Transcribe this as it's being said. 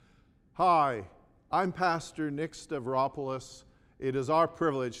Hi, I'm Pastor Nick Stavropoulos. It is our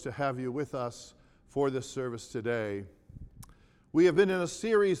privilege to have you with us for this service today. We have been in a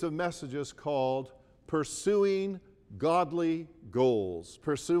series of messages called Pursuing Godly Goals.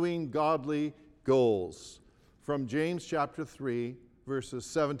 Pursuing Godly Goals from James chapter 3, verses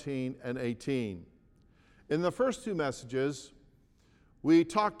 17 and 18. In the first two messages, we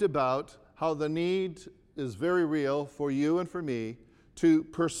talked about how the need is very real for you and for me to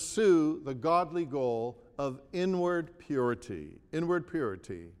pursue the godly goal of inward purity. Inward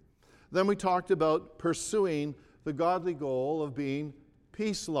purity. Then we talked about pursuing the godly goal of being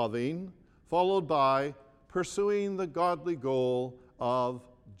peace-loving, followed by pursuing the godly goal of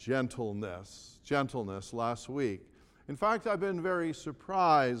gentleness. Gentleness last week. In fact, I've been very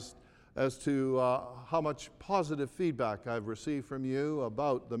surprised as to how much positive feedback I've received from you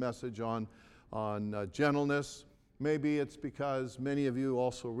about the message on gentleness. Maybe it's because many of you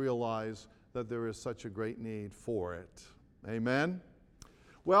also realize that there is such a great need for it. Amen?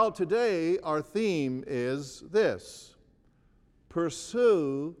 Well, today our theme is this: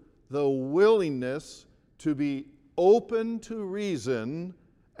 pursue the willingness to be open to reason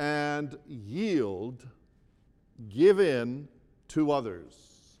and yield, give in to others.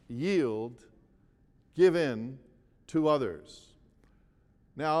 Yield, give in to others.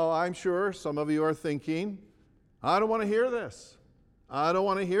 Now, I'm sure some of you are thinking, I don't want to hear this. I don't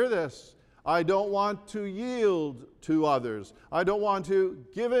want to hear this. I don't want to yield to others. I don't want to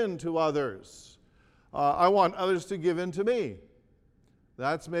give in to others. I want others to give in to me.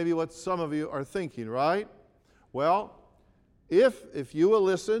 That's maybe what some of you are thinking, right? Well, if you will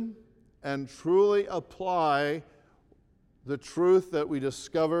listen and truly apply the truth that we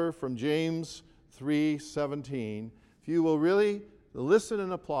discover from James 3:17, if you will really listen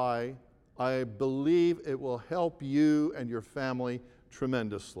and apply, I believe it will help you and your family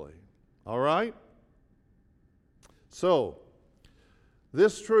tremendously. All right? So,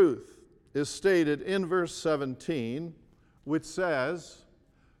 this truth is stated in verse 17, which says,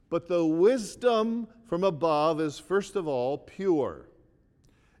 "But the wisdom from above is first of all pure.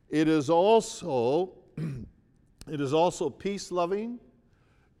 It is also peace-loving,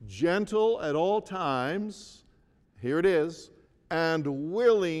 gentle at all times," here it is, "and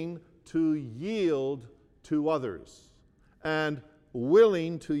willing to yield to others." And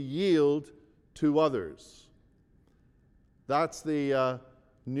willing to yield to others. That's the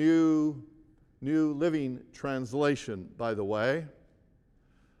New Living Translation, by the way.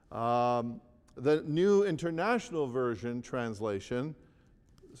 The New International Version translation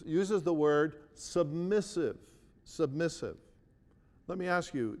uses the word submissive. Submissive. Let me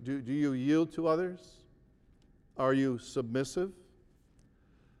ask you, do you yield to others? Are you submissive?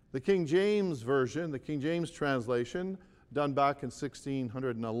 The King James Version, the King James translation, done back in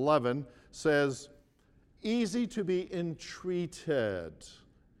 1611, says, easy to be entreated.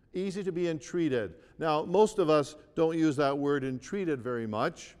 Easy to be entreated. Now, most of us don't use that word entreated very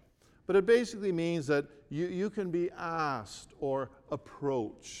much, but it basically means that you can be asked or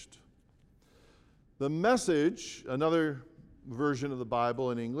approached. The Message, another version of the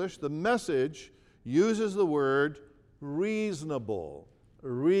Bible in English, the Message uses the word reasonable.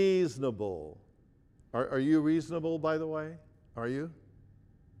 Reasonable. Are you reasonable, by the way? Are you?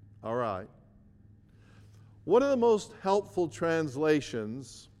 All right. One of the most helpful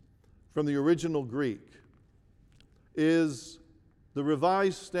translations from the original Greek is the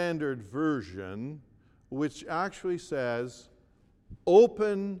Revised Standard Version, which actually says,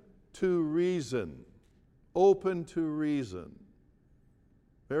 open to reason. Open to reason.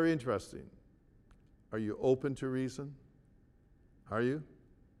 Very interesting. Are you open to reason? Are you?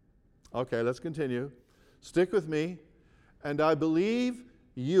 Okay, let's continue. Stick with me, and I believe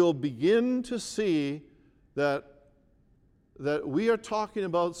you'll begin to see that we are talking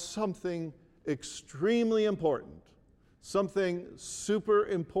about something extremely important, something super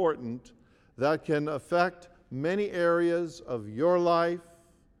important that can affect many areas of your life,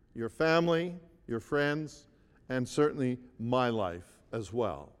 your family, your friends, and certainly my life as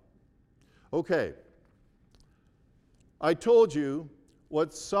well. Okay, I told you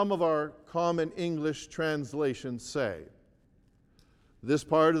what some of our common English translations say. This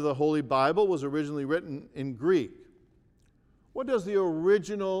part of the Holy Bible was originally written in Greek. What does the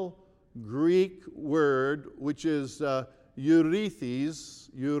original Greek word, which is eurythes,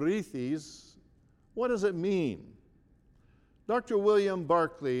 what does it mean? Dr. William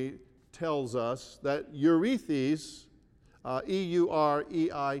Barclay tells us that eurythes, E-U-R-E-I-T-H-E-S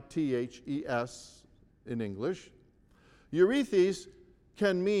in English, eurythes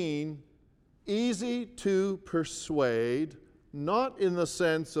can mean easy to persuade not in the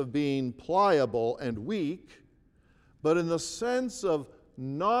sense of being pliable and weak, but in the sense of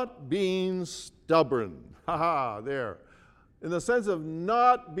not being stubborn. There. In the sense of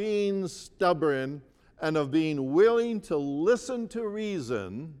not being stubborn and of being willing to listen to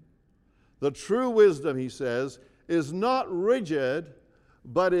reason. The true wisdom, he says, is not rigid,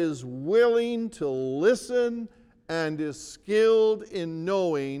 but is willing to listen and is skilled in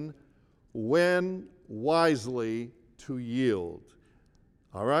knowing when wisely to yield.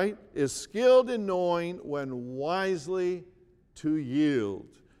 All right? Is skilled in knowing when wisely to yield.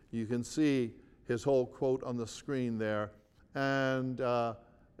 You can see his whole quote on the screen there. And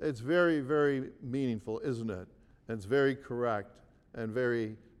it's very, very meaningful, isn't it? And it's very correct and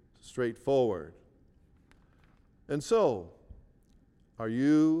very straightforward. And so, are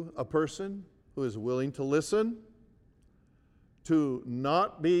you a person who is willing to listen, to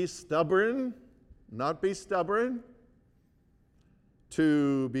not be stubborn,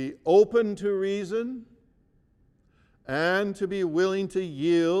 to be open to reason, and to be willing to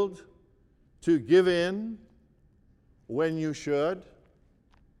yield, to give in when you should?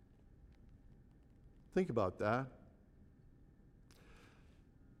 Think about that.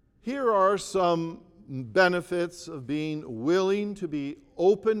 Here are some benefits of being willing to be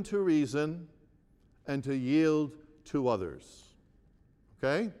open to reason and to yield to others.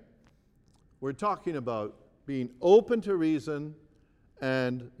 Okay? We're talking about being open to reason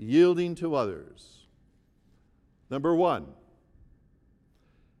and yielding to others. Number one,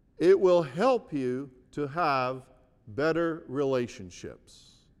 it will help you to have better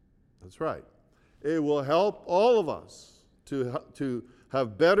relationships. That's right. It will help all of us to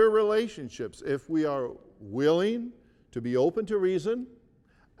have better relationships if we are willing to be open to reason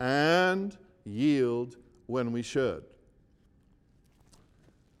and yield when we should.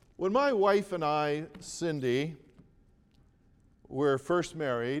 When my wife and I, Cindy, were first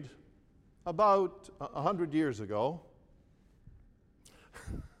married about 100 years ago,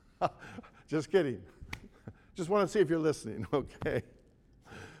 just kidding. Just want to see if you're listening, okay?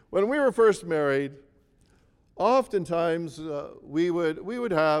 When we were first married, oftentimes we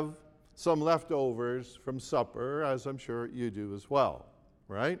would have some leftovers from supper, as I'm sure you do as well,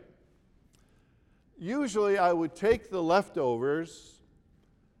 right? Usually I would take the leftovers,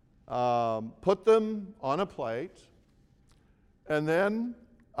 put them on a plate, and then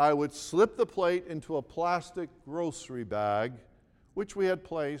I would slip the plate into a plastic grocery bag, which we had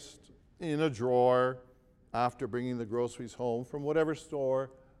placed in a drawer after bringing the groceries home from whatever store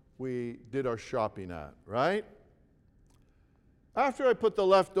we did our shopping at, right? After I put the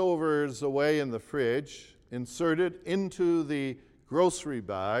leftovers away in the fridge, inserted into the grocery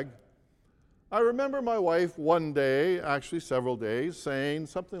bag, I remember my wife one day, actually several days, saying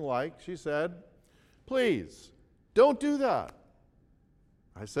something like, she said, "Please, don't do that."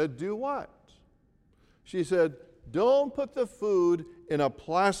 I said, "Do what?" She said, "Don't put the food in a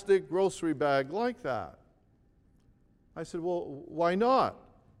plastic grocery bag like that." I said, "Well, why not?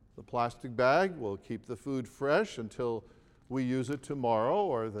 The plastic bag will keep the food fresh until we use it tomorrow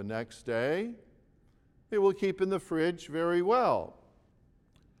or the next day. It will keep in the fridge very well."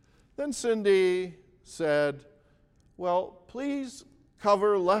 Then Cindy said, "Well, please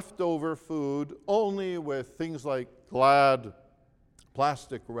cover leftover food only with things like Glad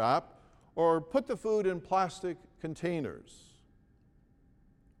plastic wrap, or put the food in plastic containers."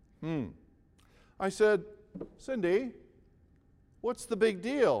 I said, "Cindy, what's the big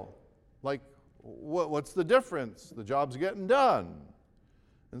deal? Like, what's the difference? The job's getting done."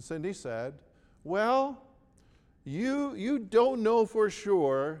 And Cindy said, "Well, you don't know for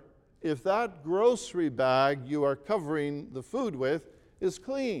sure if that grocery bag you are covering the food with is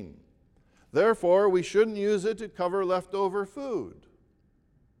clean. Therefore, we shouldn't use it to cover leftover food."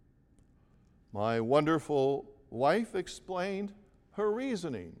 My wonderful wife explained her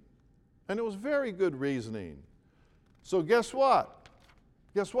reasoning, and it was very good reasoning. So guess what?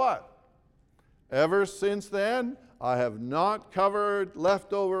 Ever since then, I have not covered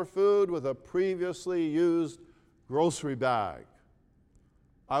leftover food with a previously used grocery bag.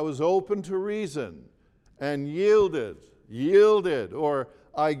 I was open to reason and yielded, or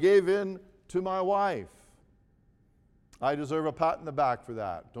I gave in to my wife. I deserve a pat in the back for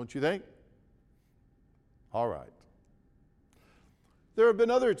that, don't you think? All right. There have been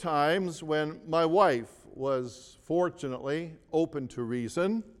other times when my wife was fortunately open to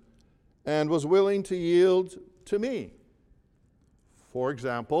reason and was willing to yield to me. For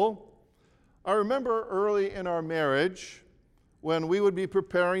example, I remember early in our marriage when we would be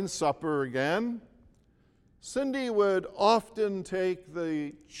preparing supper again, Cindy would often take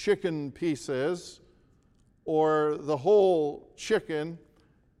the chicken pieces or the whole chicken,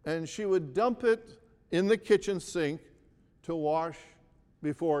 and she would dump it in the kitchen sink to wash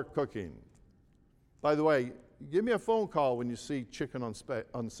before cooking. By the way, give me a phone call when you see chicken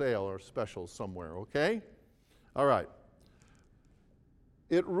on sale or special somewhere, okay? All right.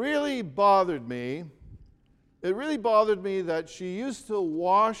 It really bothered me that she used to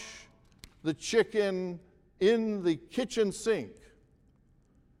wash the chicken in the kitchen sink.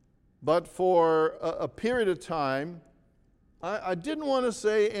 But for a period of time, I didn't want to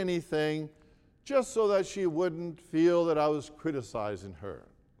say anything just so that she wouldn't feel that I was criticizing her.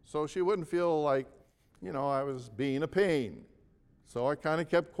 So she wouldn't feel like, I was being a pain. So I kind of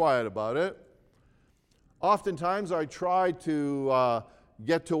kept quiet about it. Oftentimes I tried to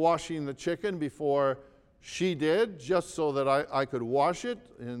get to washing the chicken before she did, just so that I could wash it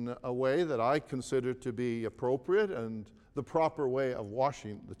in a way that I considered to be appropriate and the proper way of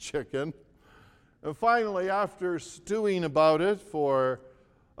washing the chicken. And finally, after stewing about it for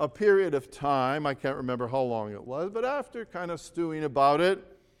a period of time, I can't remember how long it was, but after kind of stewing about it,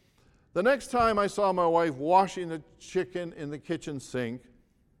 the next time I saw my wife washing the chicken in the kitchen sink,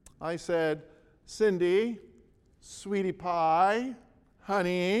 I said, "Cindy, sweetie pie,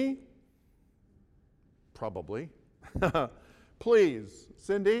 honey," probably, "please,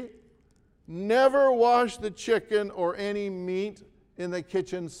 Cindy, never wash the chicken or any meat in the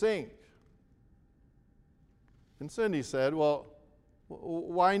kitchen sink." And Cindy said, "Well,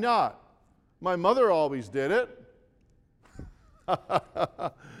 why not? My mother always did it."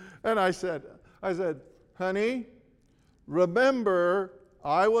 And I said, "Honey, remember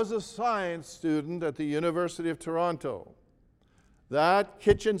I was a science student at the University of Toronto. That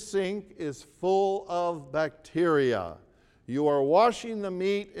kitchen sink is full of bacteria. You are washing the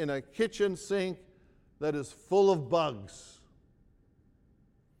meat in a kitchen sink that is full of bugs."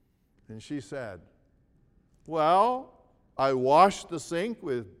 And she said, "Well, I washed the sink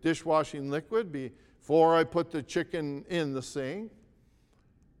with dishwashing liquid before I put the chicken in the sink."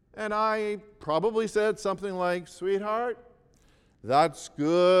 And I probably said something like, "Sweetheart, that's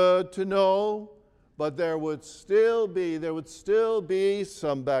good to know, but there would still be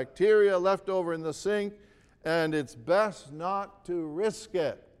some bacteria left over in the sink, and it's best not to risk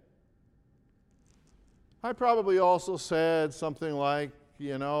it." I probably also said something like,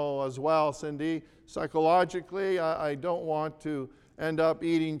 as well, "Cindy, psychologically, I don't want to end up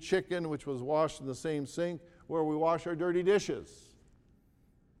eating chicken which was washed in the same sink where we wash our dirty dishes."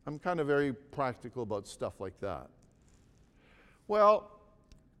 I'm kind of very practical about stuff like that. Well,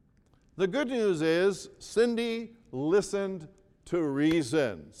 the good news is Cindy listened to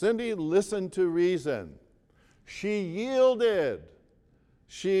reason. Cindy listened to reason. She yielded.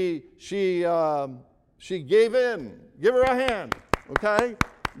 She gave in. Give her a hand, okay?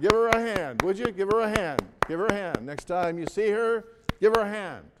 Give her a hand, would you? Give her a hand. Give her a hand. Next time you see her, give her a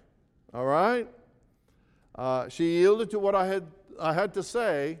hand. All right? She yielded to what I had to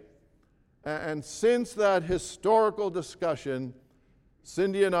say, and since that historical discussion,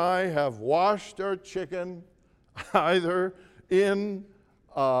 Cindy and I have washed our chicken either in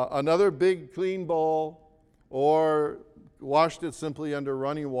another big clean bowl or washed it simply under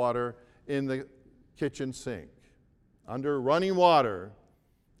running water in the kitchen sink. Under running water.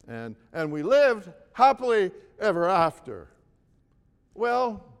 And we lived happily ever after.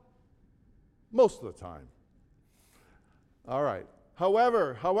 Well, most of the time. All right.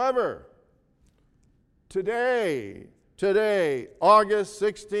 However, today, August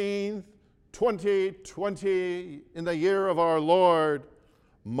 16th, 2020, in the year of our Lord,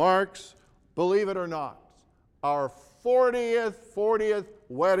 marks, believe it or not, our 40th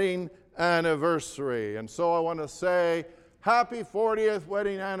wedding anniversary. And so I want to say happy 40th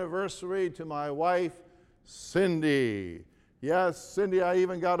wedding anniversary to my wife, Cindy. Yes, Cindy, I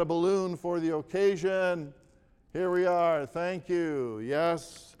even got a balloon for the occasion. Here we are. Thank you.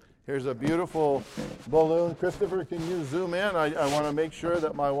 Yes, here's a beautiful balloon. Christopher, can you zoom in? I want to make sure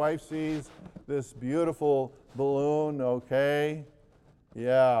that my wife sees this beautiful balloon, okay?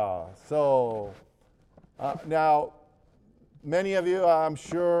 Yeah, so now, many of you, I'm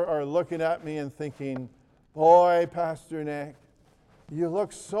sure, are looking at me and thinking, boy, Pastor Nick, you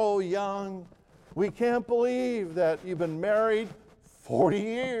look so young. We can't believe that you've been married 40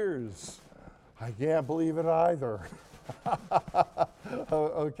 years. I can't believe it either.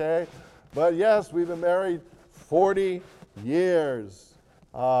 Okay? But yes, we've been married 40 years.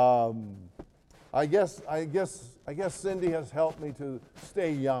 I guess Cindy has helped me to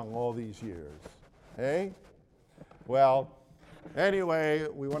stay young all these years. Hey? Well, anyway,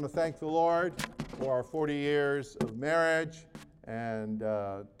 we want to thank the Lord for our 40 years of marriage and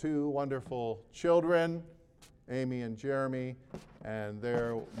 2 wonderful children. Amy and Jeremy, and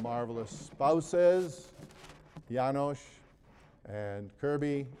their marvelous spouses, Janos and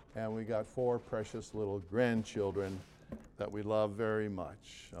Kirby, and we got 4 precious little grandchildren that we love very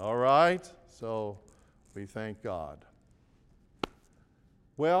much. All right? So we thank God.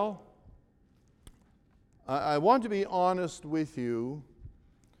 Well, I want to be honest with you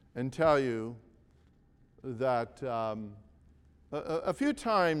and tell you that a few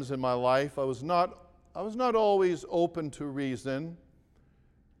times in my life I was not always open to reason,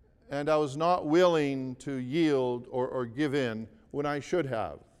 and I was not willing to yield or give in when I should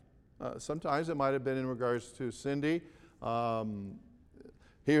have. Sometimes it might have been in regards to Cindy.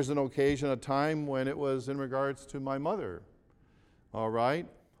 Here's an occasion, a time when it was in regards to my mother. All right?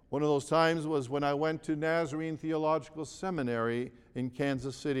 One of those times was when I went to Nazarene Theological Seminary in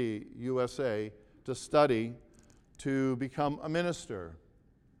Kansas City, USA, to study to become a minister.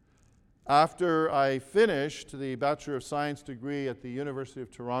 After I finished the Bachelor of Science degree at the University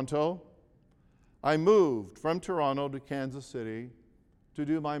of Toronto, I moved from Toronto to Kansas City to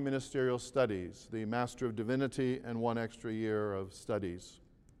do my ministerial studies, the Master of Divinity and 1 extra year of studies.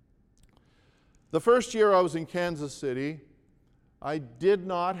 The first year I was in Kansas City, I did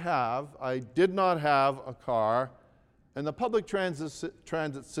not have a car, and the public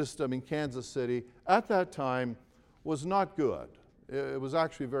transit system in Kansas City at that time was not good. It was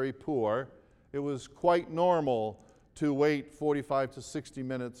actually very poor. It was quite normal to wait 45 to 60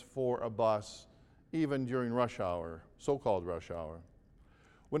 minutes for a bus, even during rush hour, so-called rush hour.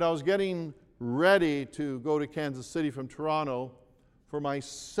 When I was getting ready to go to Kansas City from Toronto for my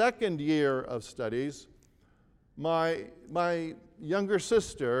second year of studies, my younger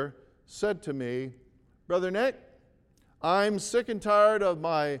sister said to me, "Brother Nick, I'm sick and tired of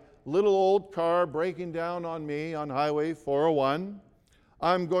my little old car breaking down on me on Highway 401.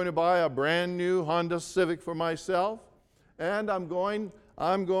 I'm going to buy a brand new Honda Civic for myself, and I'm going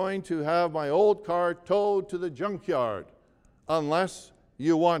to have my old car towed to the junkyard unless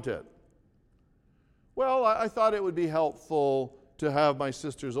you want it." Well, I thought it would be helpful to have my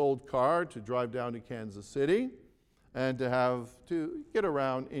sister's old car to drive down to Kansas City and to get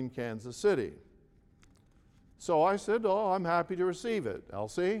around in Kansas City. So I said, "Oh, I'm happy to receive it,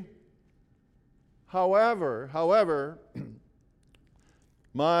 Elsie." However,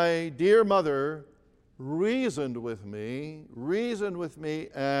 my dear mother reasoned with me,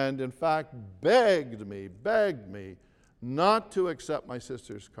 and in fact begged me not to accept my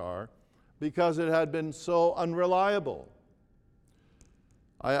sister's car because it had been so unreliable.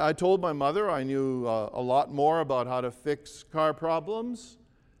 I told my mother I knew a lot more about how to fix car problems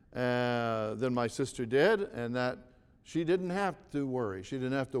than my sister did, and that she didn't have to worry. She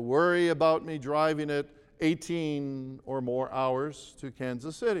didn't have to worry about me driving it 18 or more hours to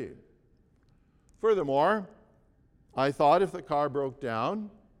Kansas City. Furthermore, I thought if the car broke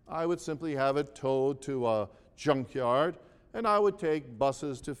down, I would simply have it towed to a junkyard, and I would take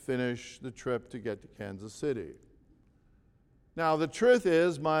buses to finish the trip to get to Kansas City. Now, the truth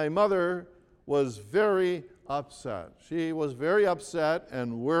is, my mother was very upset. She was very upset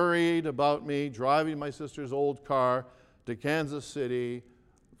and worried about me driving my sister's old car to Kansas City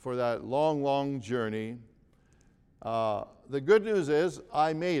for that long, long journey. The good news is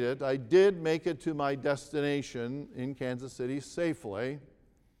I made it. I did make it to my destination in Kansas City safely.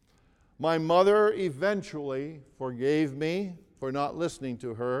 My mother eventually forgave me for not listening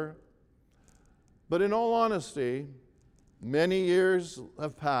to her. But in all honesty, many years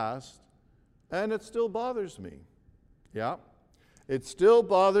have passed, and it still bothers me. Yeah, it still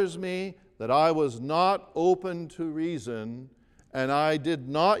bothers me that I was not open to reason, and I did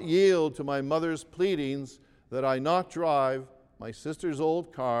not yield to my mother's pleadings that I not drive my sister's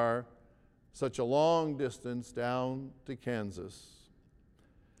old car such a long distance down to Kansas.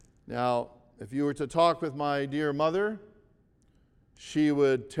 Now, if you were to talk with my dear mother, she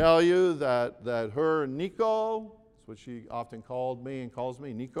would tell you that her Nico, that's what she often called me and calls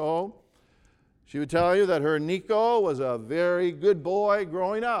me, Nico. She would tell you that her Nico was a very good boy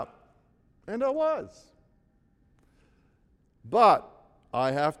growing up. And I was. But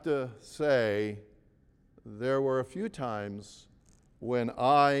I have to say, there were a few times when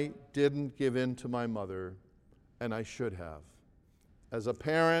I didn't give in to my mother, and I should have. As a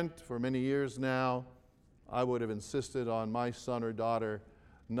parent for many years now, I would have insisted on my son or daughter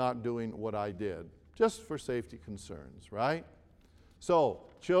not doing what I did, just for safety concerns, right? So,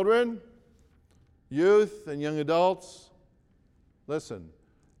 children, youth, and young adults, listen,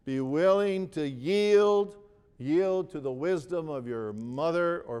 be willing to yield to the wisdom of your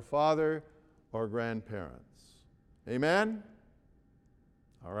mother or father or grandparents. Amen?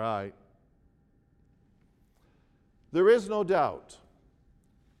 All right. There is no doubt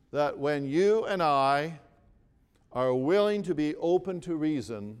that when you and I are willing to be open to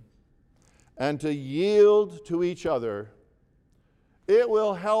reason and to yield to each other, it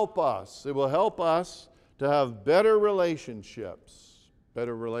will help us. It will help us to have better relationships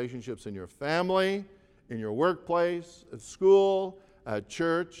in your family, in your workplace, at school, at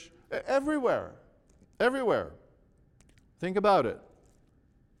church, everywhere. Everywhere. Think about it.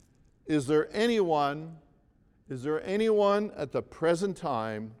 Is there anyone at the present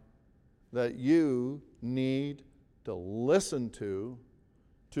time that you need to listen to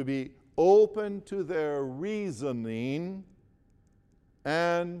be open to their reasoning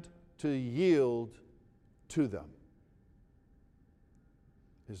and to yield to them?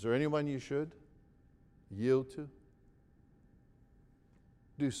 Is there anyone you should yield to?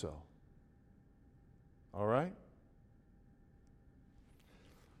 Do so. All right?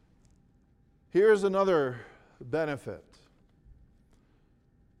 Here's another benefit.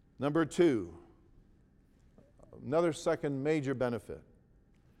 Number 2, another second major benefit.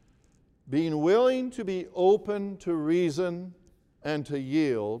 Being willing to be open to reason and to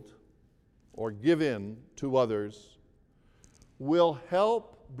yield or give in to others will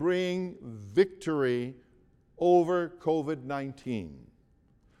help bring victory over COVID-19.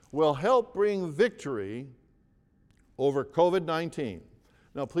 Will help bring victory over COVID-19.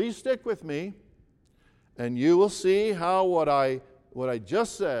 Now, please stick with me, and you will see how what I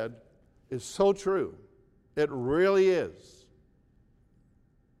just said is so true. It really is.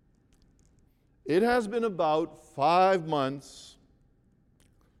 It has been about 5 months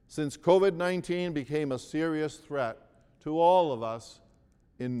since COVID-19 became a serious threat to all of us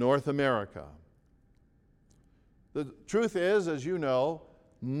in North America. The truth is, as you know,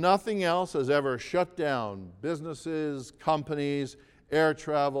 nothing else has ever shut down businesses, companies, air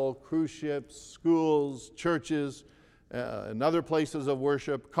travel, cruise ships, schools, churches, and other places of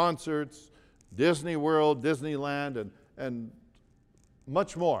worship, concerts, Disney World, Disneyland, and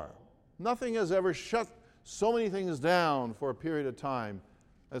much more. Nothing has ever shut so many things down for a period of time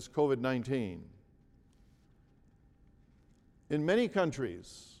as COVID-19. In many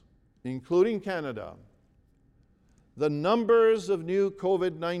countries, including Canada, the numbers of new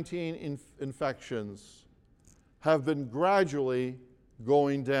COVID-19 infections have been gradually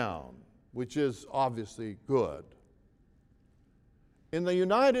going down, which is obviously good. In the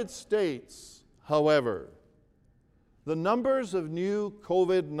United States, however, the numbers of new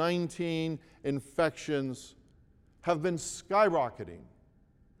COVID-19 infections have been skyrocketing.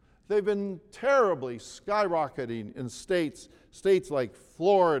 They've been terribly skyrocketing in states like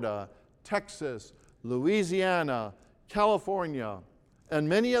Florida, Texas, Louisiana, California, and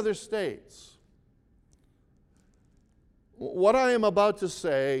many other states. What I am about to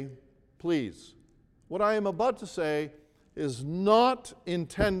say, please, what I am about to say is not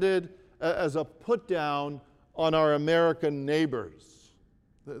intended as a put down on our American neighbors.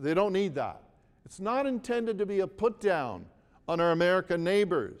 They don't need that. It's not intended to be a put down on our American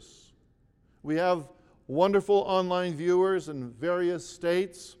neighbors. We have wonderful online viewers in various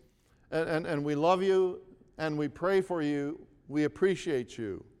states, and we love you and we pray for you. We appreciate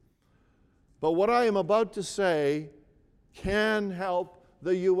you. But what I am about to say can help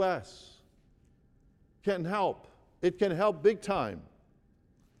the U.S. Can help. It can help big time.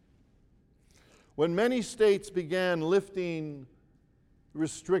 When many states began lifting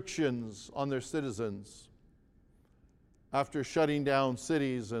restrictions on their citizens after shutting down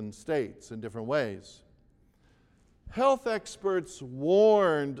cities and states in different ways, health experts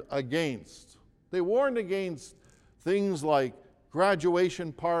warned against things like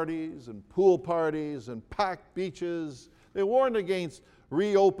graduation parties and pool parties and packed beaches. They warned against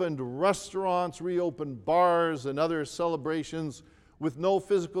reopened restaurants, reopened bars, and other celebrations with no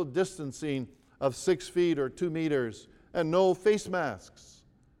physical distancing of 6 feet or 2 meters and no face masks.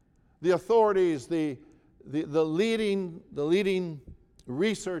 The authorities, the leading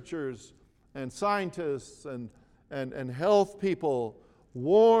researchers and scientists and health people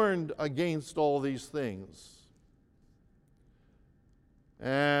warned against all these things.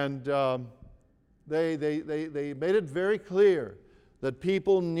 And they made it very clear that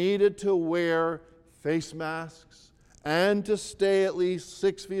people needed to wear face masks and to stay at least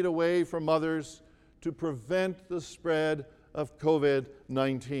 6 feet away from others to prevent the spread of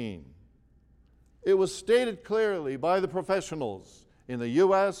COVID-19. It was stated clearly by the professionals in the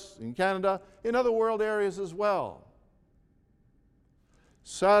U.S., in Canada, in other world areas as well.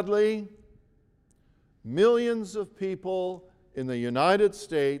 Sadly, millions of people in the United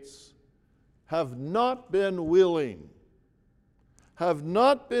States have not been willing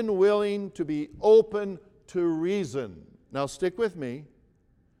to be open to reason. Now stick with me.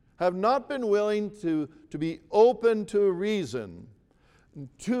 Have not been willing to be open to reason.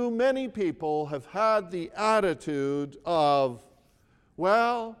 Too many people have had the attitude of,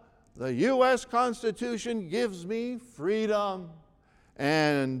 well, the U.S. Constitution gives me freedom,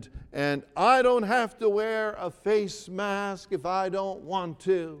 and I don't have to wear a face mask if I don't want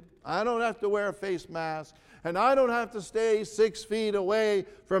to. I don't have to wear a face mask, and I don't have to stay 6 feet away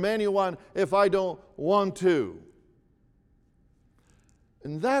from anyone if I don't want to.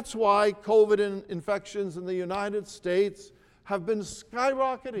 And that's why COVID infections in the United States have been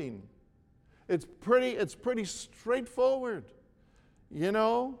skyrocketing. It's pretty straightforward. You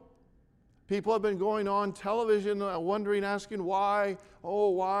know, people have been going on television wondering, asking why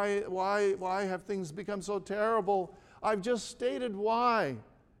have things become so terrible? I've just stated why.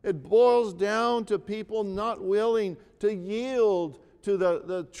 It boils down to people not willing to yield to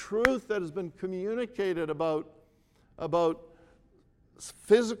the truth that has been communicated about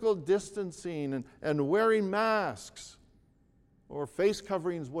physical distancing and wearing masks or face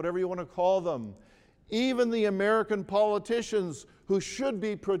coverings, whatever you want to call them. Even the American politicians who should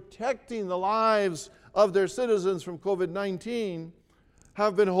be protecting the lives of their citizens from COVID-19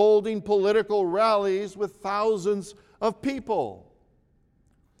 have been holding political rallies with thousands of people.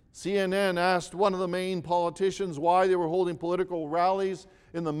 CNN asked one of the main politicians why they were holding political rallies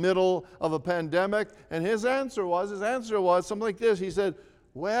in the middle of a pandemic, and his answer was something like this. He said,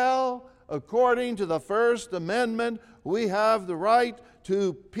 well, according to the First Amendment, we have the right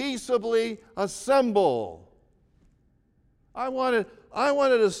to peaceably assemble. I wanted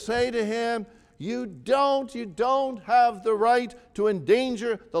to say to him, you don't have the right to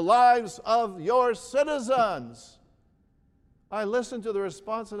endanger the lives of your citizens. I listened to the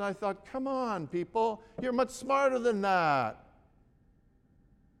response and I thought, come on, people, you're much smarter than that.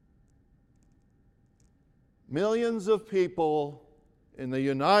 Millions of people in the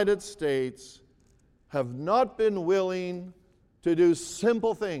United States have not been willing to do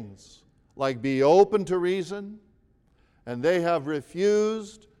simple things like be open to reason, and they have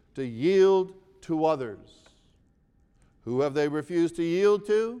refused to yield to others. Who have they refused to yield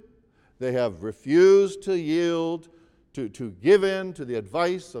to? They have refused to yield to give in to the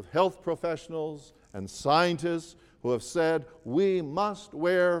advice of health professionals and scientists who have said we must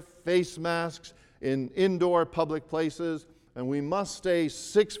wear face masks in indoor public places, and we must stay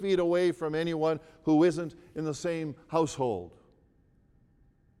 6 feet away from anyone who isn't in the same household.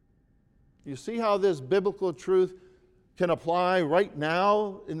 You see how this biblical truth can apply right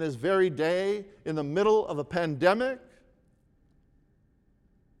now in this very day in the middle of a pandemic?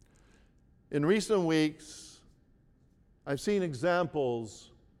 In recent weeks, I've seen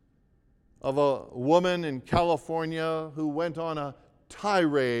examples of a woman in California who went on a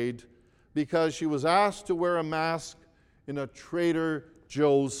tirade because she was asked to wear a mask in a Trader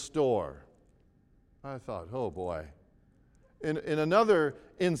Joe's store. I thought, oh boy. In another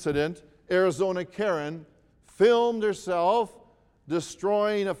incident, Arizona Karen filmed herself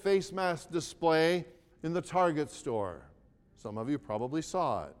destroying a face mask display in the Target store. Some of you probably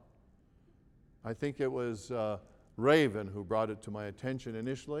saw it. I think it was Raven who brought it to my attention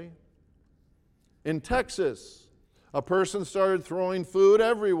initially. In Texas, a person started throwing food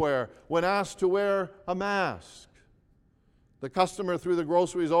everywhere when asked to wear a mask. The customer threw the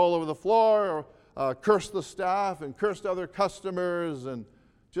groceries all over the floor, cursed the staff and cursed other customers, and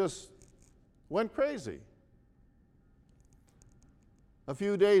just went crazy. A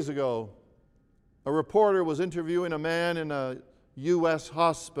few days ago, a reporter was interviewing a man in a U.S.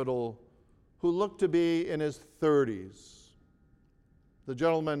 hospital who looked to be in his 30s. The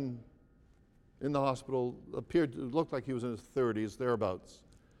gentleman in the hospital looked like he was in his 30s, thereabouts.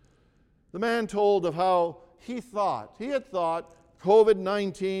 The man told of how he had thought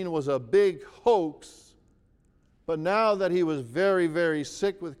COVID-19 was a big hoax, but now that he was very, very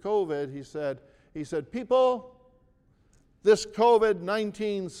sick with COVID, he said, people, this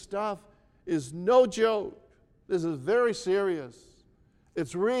COVID-19 stuff is no joke. This is very serious.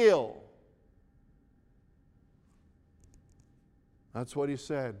 It's real. That's what he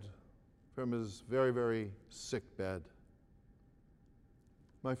said from his very, very sick bed.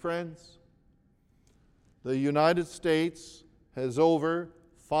 My friends, the United States has over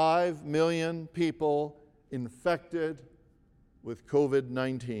 5 million people infected with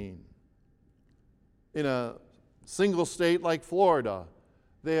COVID-19. In a single state like Florida,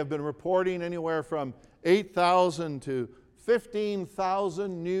 they have been reporting anywhere from 8,000 to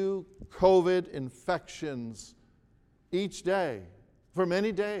 15,000 new COVID infections each day for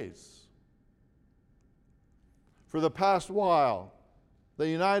many days. For the past while, the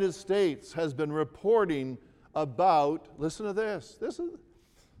United States has been reporting about, listen to this,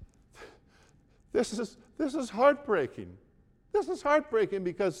 this is heartbreaking. This is heartbreaking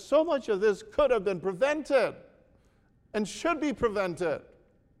because so much of this could have been prevented and should be prevented.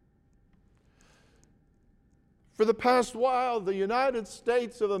 For the past while, the United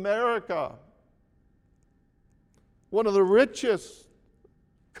States of America, one of the richest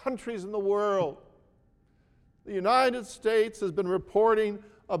countries in the world, the United States has been reporting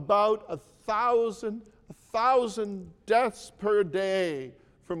about 1,000 deaths per day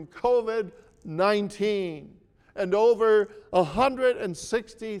from COVID-19 and over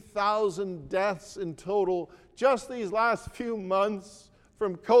 160,000 deaths in total just these last few months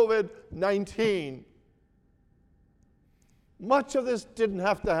from COVID-19. Much of this didn't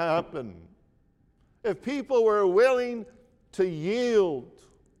have to happen. If people were willing to yield,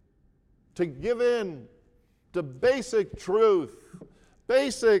 to give in to basic truth,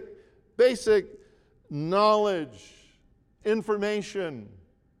 basic knowledge, information.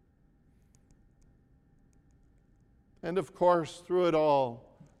 And of course, through it all,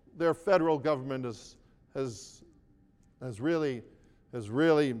 their federal government has really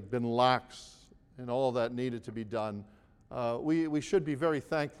been lax in all that needed to be done. We should be very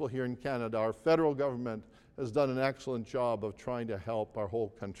thankful here in Canada. Our federal government has done an excellent job of trying to help our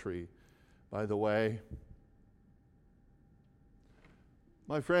whole country, by the way.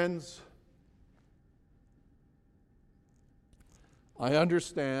 My friends, I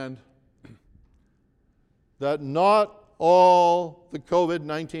understand that not all the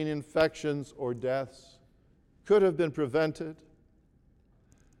COVID-19 infections or deaths could have been prevented,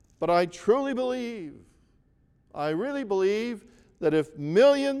 but I truly believe, I really believe that if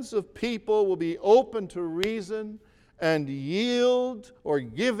millions of people will be open to reason and yield or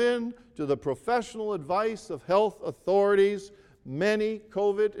give in to the professional advice of health authorities, many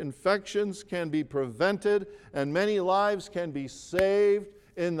COVID infections can be prevented and many lives can be saved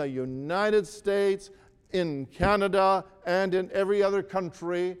in the United States, in Canada, and in every other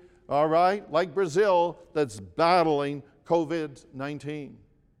country, all right, like Brazil, that's battling COVID-19.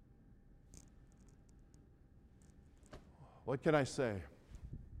 What can I say?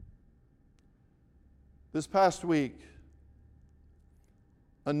 This past week,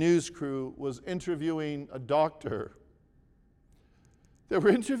 a news crew was interviewing a doctor. They were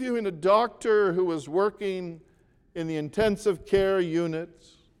interviewing a doctor who was working in the intensive care unit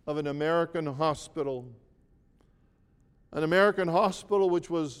of an American hospital which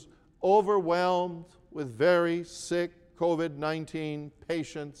was overwhelmed with very sick COVID-19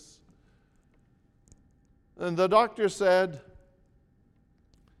 patients. And the doctor said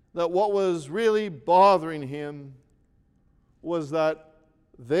that what was really bothering him was that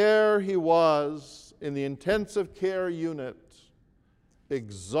there he was in the intensive care unit,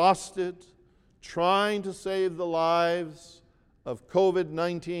 exhausted, trying to save the lives of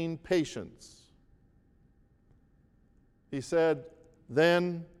COVID-19 patients. He said,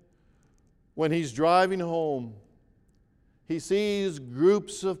 then, when he's driving home, he sees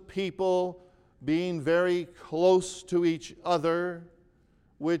groups of people being very close to each other,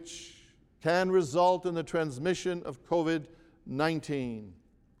 which can result in the transmission of COVID-19.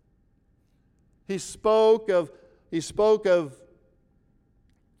 He spoke of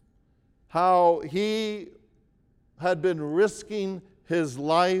how he had been risking his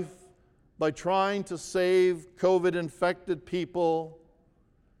life by trying to save COVID-infected people,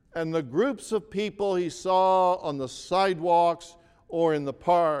 and the groups of people he saw on the sidewalks or in the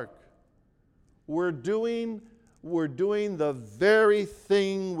park were doing the very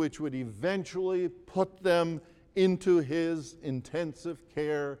thing which would eventually put them into his intensive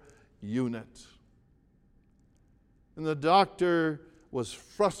care unit. And the doctor was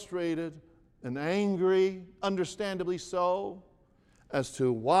frustrated and angry, understandably so, as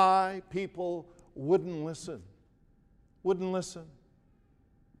to why people wouldn't listen.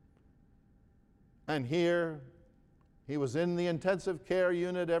 And here, he was in the intensive care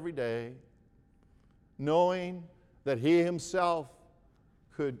unit every day, knowing that he himself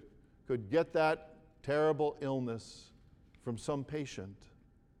could get that terrible illness from some patient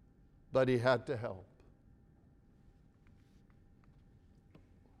that he had to help.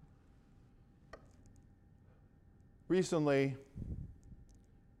 Recently,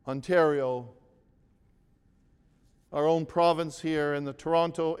 Ontario, our own province here in the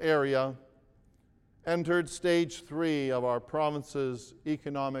Toronto area, entered stage 3 of our province's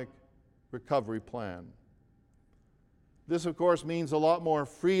economic recovery plan. This, of course, means a lot more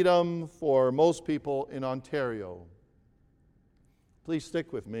freedom for most people in Ontario. Please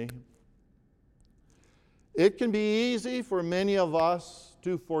stick with me. It can be easy for many of us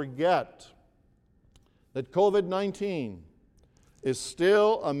to forget that COVID-19 is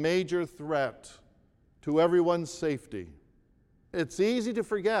still a major threat to everyone's safety. It's easy to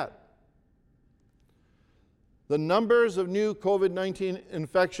forget. The numbers of new COVID-19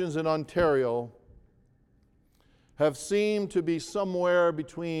 infections in Ontario have seemed to be somewhere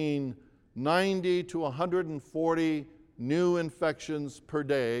between 90 to 140 new infections per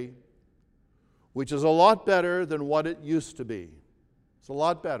day, which is a lot better than what it used to be. It's a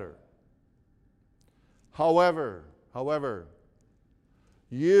lot better. However,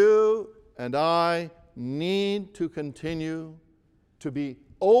 you and I need to continue to be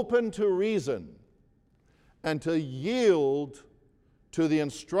open to reason and to yield to the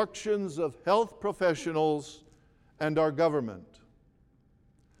instructions of health professionals and our government.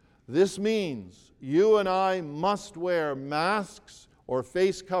 This means you and I must wear masks or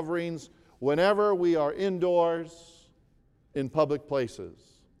face coverings whenever we are indoors in public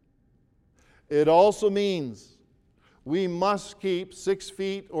places. It also means we must keep 6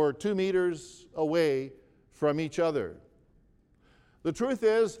 feet or 2 meters away from each other. The truth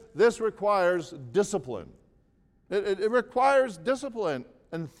is, this requires discipline. It requires discipline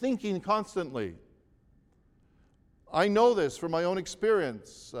and thinking constantly. I know this from my own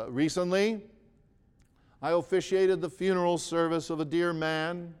experience. Recently, I officiated the funeral service of a dear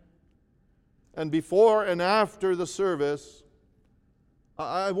man, and before and after the service,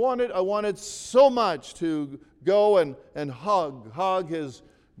 I wanted so much to go and hug his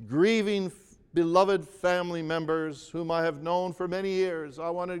grieving, beloved family members whom I have known for many years. I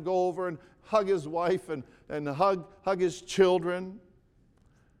wanted to go over and hug his wife and hug his children.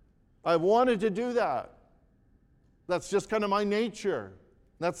 I wanted to do that. That's just kind of my nature.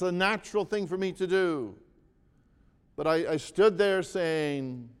 That's a natural thing for me to do. But I stood there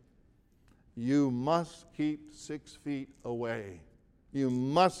saying, you must keep 6 feet away. You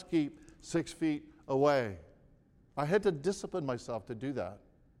must keep 6 feet away. I had to discipline myself to do that.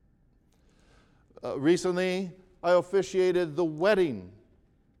 Recently, I officiated the wedding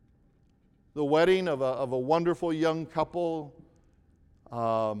of a wonderful young couple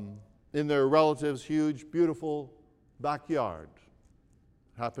in their relative's huge, beautiful backyard.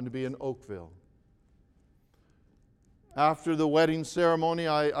 Happened to be in Oakville. After the wedding ceremony,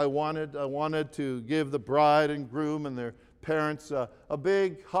 I wanted to give the bride and groom and their parents a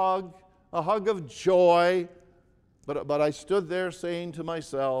big hug, a hug of joy. But I stood there saying to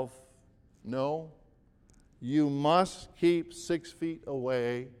myself, no, you must keep 6 feet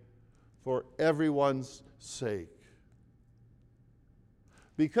away for everyone's sake.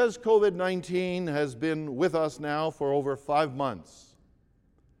 Because COVID-19 has been with us now for over 5 months,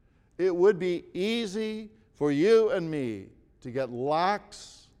 it would be easy for you and me to get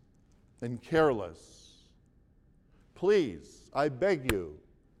lax and careless. Please, I beg you,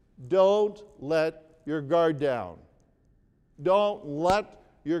 don't let your guard down. Don't let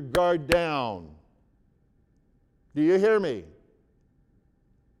your guard down. Do you hear me?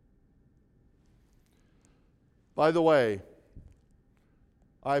 By the way,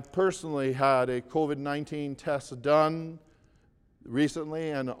 I personally had a COVID-19 test done recently,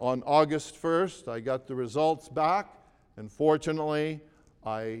 and on August 1st, I got the results back, and fortunately,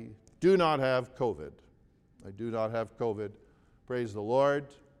 I do not have COVID. I do not have COVID. Praise the Lord.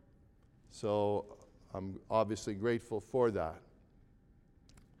 So I'm obviously grateful for that.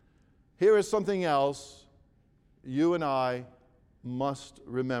 Here is something else you and I must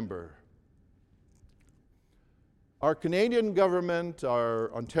remember. Our Canadian government,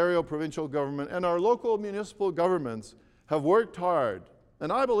 our Ontario provincial government, and our local municipal governments have worked hard,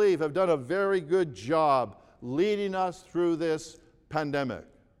 and I believe have done a very good job leading us through this pandemic.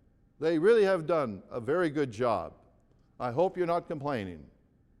 They really have done a very good job. I hope you're not complaining.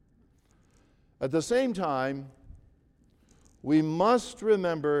 At the same time, we must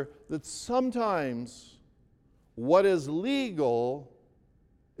remember that sometimes what is legal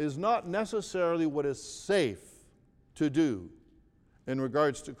is not necessarily what is safe to do in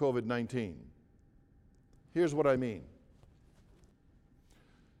regards to COVID-19. Here's what I mean.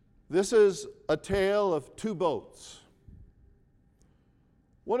 This is a tale of two boats.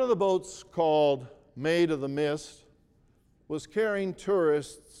 One of the boats, called Maid of the Mist, was carrying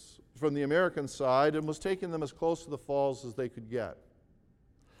tourists from the American side and was taking them as close to the falls as they could get.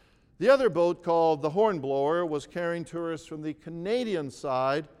 The other boat, called the Hornblower, was carrying tourists from the Canadian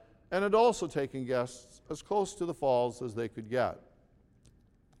side and had also taken guests as close to the falls as they could get.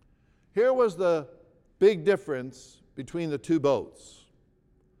 Here was the big difference between the two boats.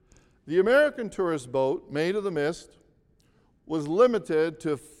 The American tourist boat, Maid of the Mist, was limited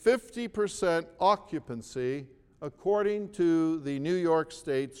to 50% occupancy according to the New York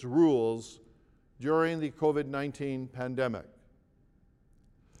State's rules during the COVID-19 pandemic.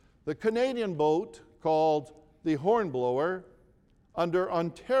 The Canadian boat, called the Hornblower, under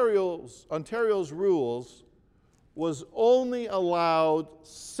Ontario's rules, was only allowed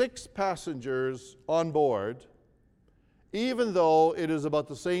 6 passengers on board, even though it is about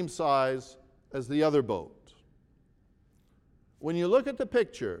the same size as the other boat. When you look at the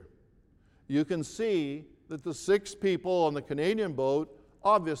picture, you can see that the 6 people on the Canadian boat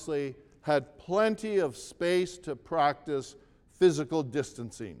obviously had plenty of space to practice physical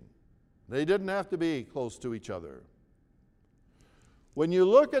distancing. They didn't have to be close to each other. When you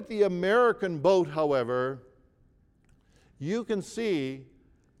look at the American boat, however, you can see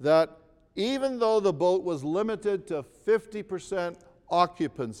that even though the boat was limited to 50%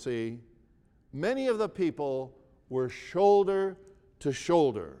 occupancy, many of the people were shoulder to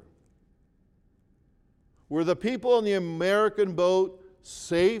shoulder. Were the people on the American boat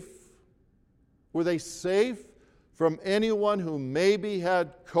safe? Were they safe from anyone who maybe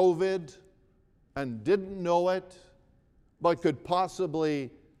had COVID and didn't know it, but could possibly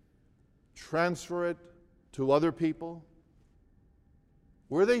transfer it to other people?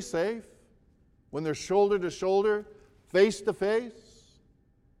 Were they safe when they're shoulder to shoulder, face to face?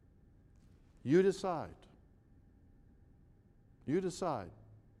 You decide. You decide.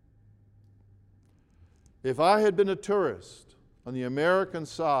 If I had been a tourist on the American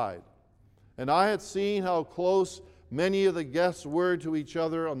side, and I had seen how close many of the guests were to each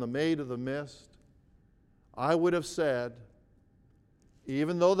other on the Maid of the Mist, I would have said,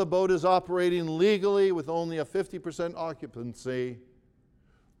 even though the boat is operating legally with only a 50% occupancy,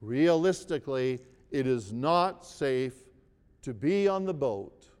 realistically, it is not safe to be on the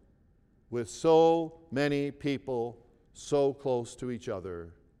boat with so many people so close to each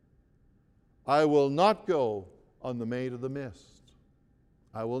other. I will not go on the Maid of the Mist.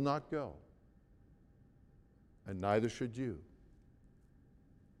 I will not go. And neither should you.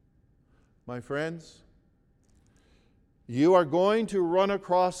 My friends, you are going to run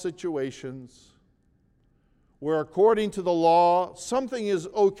across situations where, according to the law, something is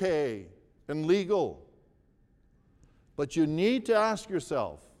okay and legal. But you need to ask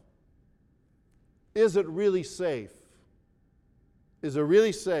yourself, is it really safe? Is it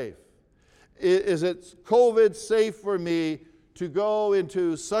really safe? Is it COVID safe for me to go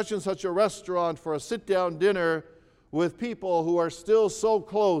into such and such a restaurant for a sit-down dinner with people who are still so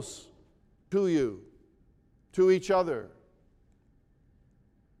close to you, to each other?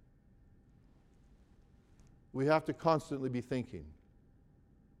 We have to constantly be thinking.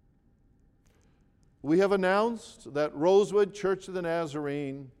 We have announced that Rosewood Church of the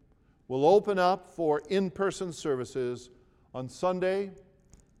Nazarene will open up for in-person services on Sunday,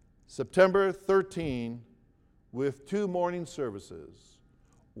 September 13, with 2 morning services,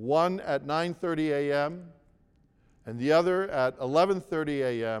 one at 9:30 a.m. and the other at 11:30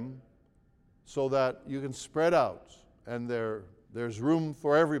 a.m., so that you can spread out and there's room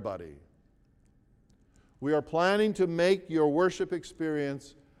for everybody. We are planning to make your worship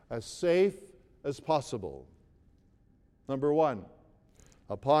experience as safe as possible. Number 1,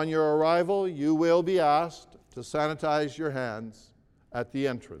 upon your arrival, you will be asked to sanitize your hands at the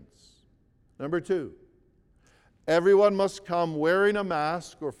entrance. Number 2, everyone must come wearing a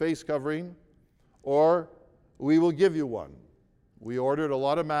mask or face covering, or we will give you one. We ordered a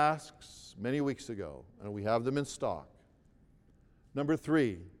lot of masks many weeks ago, and we have them in stock. Number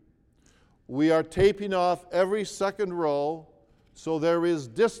 3, we are taping off every second row so there is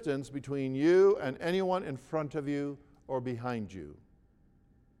distance between you and anyone in front of you or behind you.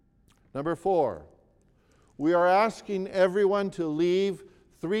 Number 4, we are asking everyone to leave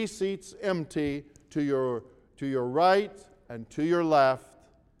 3 seats empty to your right and to your left,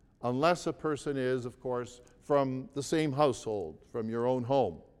 unless a person is, of course, from the same household, from your own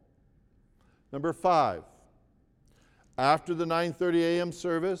home. Number 5, after the 9:30 a.m.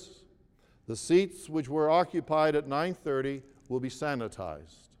 service, the seats which were occupied at 9:30 will be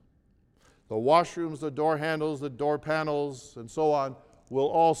sanitized. The washrooms, the door handles, the door panels, and so on will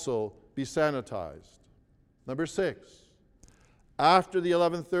also be sanitized. Number 6, after the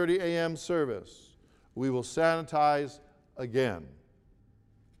 11:30 a.m. service, we will sanitize again.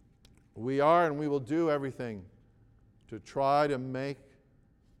 We are and we will do everything to try to make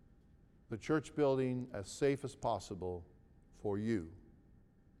the church building as safe as possible for you.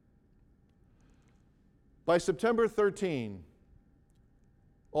 By September 13,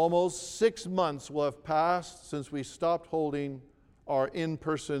 almost 6 months will have passed since we stopped holding our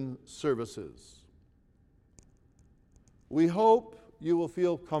in-person services. We hope you will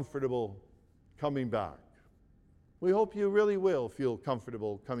feel comfortable coming back. We hope you really will feel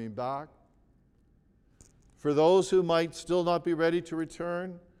comfortable coming back. For those who might still not be ready to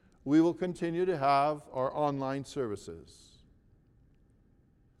return, we will continue to have our online services.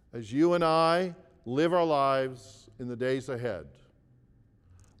 As you and I live our lives in the days ahead,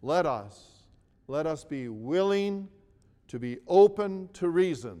 let us be willing to be open to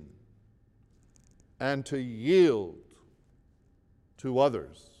reason and to yield to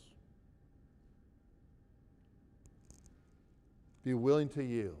others. Be willing to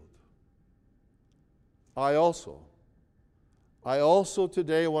yield. I also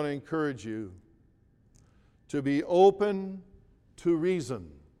today want to encourage you to be open to reason,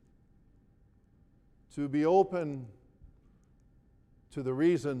 to be open to the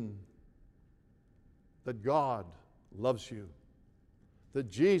reason that God loves you,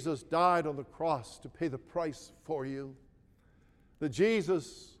 that Jesus died on the cross to pay the price for you, that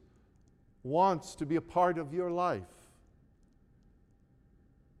Jesus wants to be a part of your life,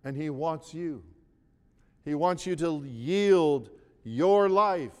 and He wants you. He wants you to yield your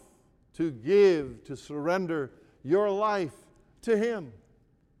life, to give, to surrender your life to Him,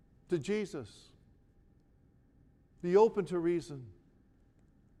 to Jesus. Be open to reason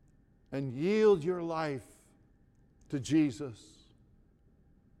and yield your life to Jesus.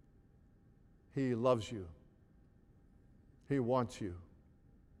 He loves you. He wants you.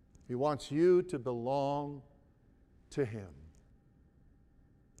 He wants you to belong to Him.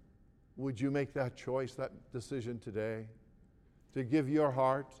 Would you make that choice, that decision today, to give your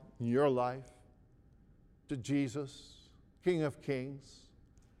heart and your life to Jesus, King of Kings,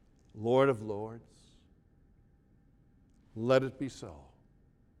 Lord of Lords? Let it be so.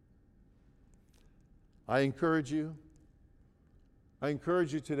 I encourage you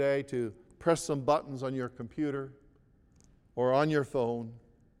today to press some buttons on your computer or on your phone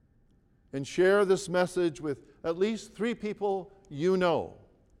and share this message with at least 3 people you know.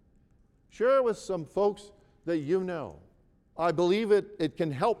 Share it with some folks that you know. I believe it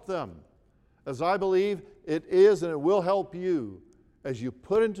can help them, as I believe it is and it will help you as you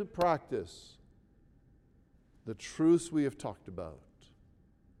put into practice the truths we have talked about.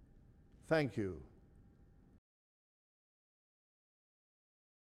 Thank you